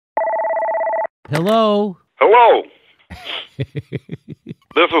Hello? Hello. This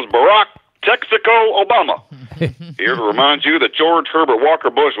is Barack Texaco Obama, here to remind you that George Herbert Walker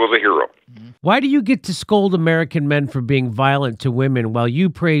Bush was a hero. Why do you get to scold American men for being violent to women while you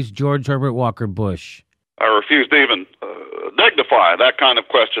praise George Herbert Walker Bush? I refuse to even dignify that kind of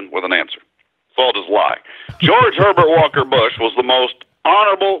question with an answer. So I'll just lie. George Herbert Walker Bush was the most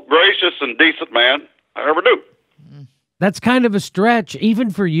honorable, gracious, and decent man I ever knew. That's kind of a stretch, even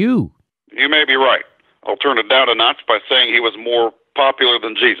for you. You may be right. I'll turn it down a notch by saying he was more popular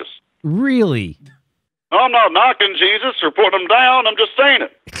than Jesus. Really? No, I'm not knocking Jesus or putting him down. I'm just saying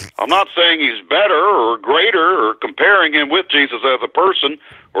it. I'm not saying he's better or greater or comparing him with Jesus as a person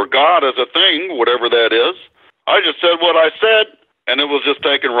or God as a thing, whatever that is. I just said what I said, and it was just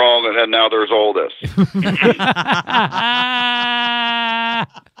taken wrong, and now there's all this.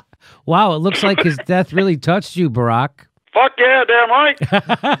 Wow, it looks like his death really touched you, Barack. Fuck yeah, damn right.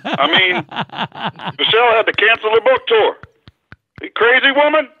 I mean, Michelle had to cancel her book tour. You crazy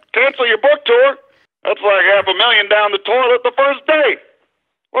woman? Cancel your book tour? That's like $500,000 down the toilet the first day.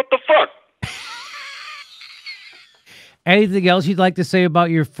 What the fuck? Anything else you'd like to say about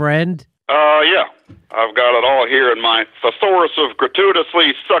your friend? Yeah. I've got it all here in my thesaurus of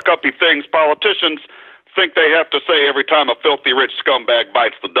gratuitously suck-uppy things politicians think they have to say every time a filthy rich scumbag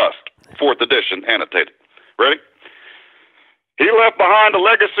bites the dust. 4th edition, annotated. Ready? He left behind a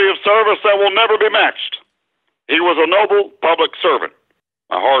legacy of service that will never be matched. He was a noble public servant.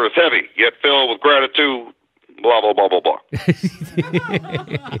 My heart is heavy, yet filled with gratitude, blah, blah, blah, blah, blah.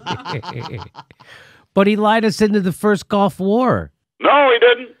 But he lied us into the first Gulf War. No, he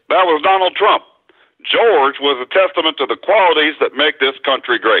didn't. That was Donald Trump. George was a testament to the qualities that make this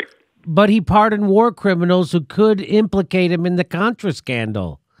country great. But he pardoned war criminals who could implicate him in the Contra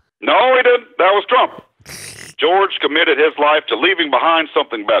scandal. No, he didn't. That was Trump. George committed his life to leaving behind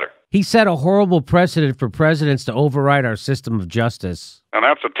something better. He set a horrible precedent for presidents to override our system of justice. And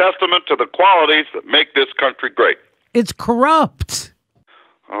that's a testament to the qualities that make this country great. It's corrupt.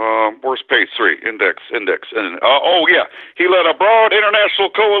 Where's page 3? Index. Oh, yeah. He led a broad international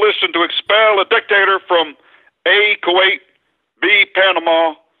coalition to expel a dictator from A, Kuwait, B,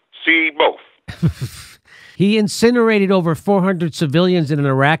 Panama, C, both. He incinerated over 400 civilians in an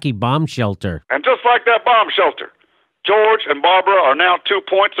Iraqi bomb shelter. And just like that bomb shelter, George and Barbara are now 2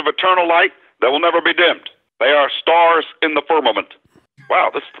 points of eternal light that will never be dimmed. They are stars in the firmament. Wow,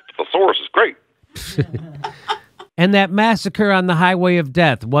 this thesaurus is great. And that massacre on the Highway of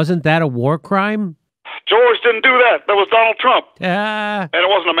Death, wasn't that a war crime? George didn't do that. That was Donald Trump. And it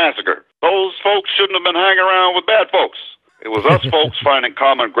wasn't a massacre. Those folks shouldn't have been hanging around with bad folks. It was us folks finding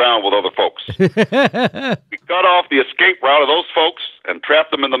common ground with other folks. We cut off the escape route of those folks and trapped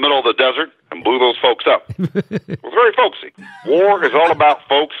them in the middle of the desert and blew those folks up. It was very folksy. War is all about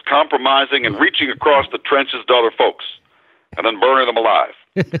folks compromising and reaching across the trenches to other folks and then burning them alive.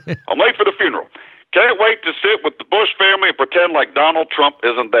 I'm late for the funeral. Can't wait to sit with the Bush family and pretend like Donald Trump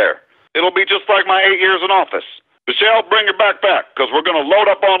isn't there. It'll be just like my 8 years in office. Michelle, bring your backpack, because we're going to load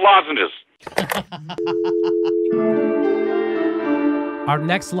up on lozenges. Our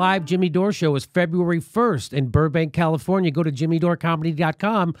next live Jimmy Dore show is February 1st in Burbank, California. Go to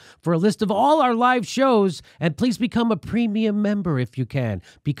jimmydoorecomedy.com for a list of all our live shows, and please become a premium member if you can.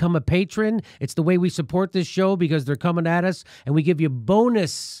 Become a patron. It's the way we support this show because they're coming at us, and we give you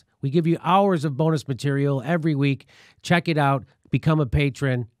bonus. We give you hours of bonus material every week. Check it out. Become a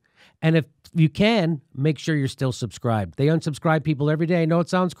patron. And if you can, make sure you're still subscribed. They unsubscribe people every day. I know it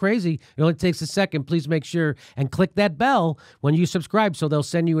sounds crazy. It only takes a second. Please make sure and click that bell when you subscribe so they'll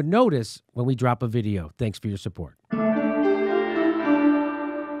send you a notice when we drop a video. Thanks for your support.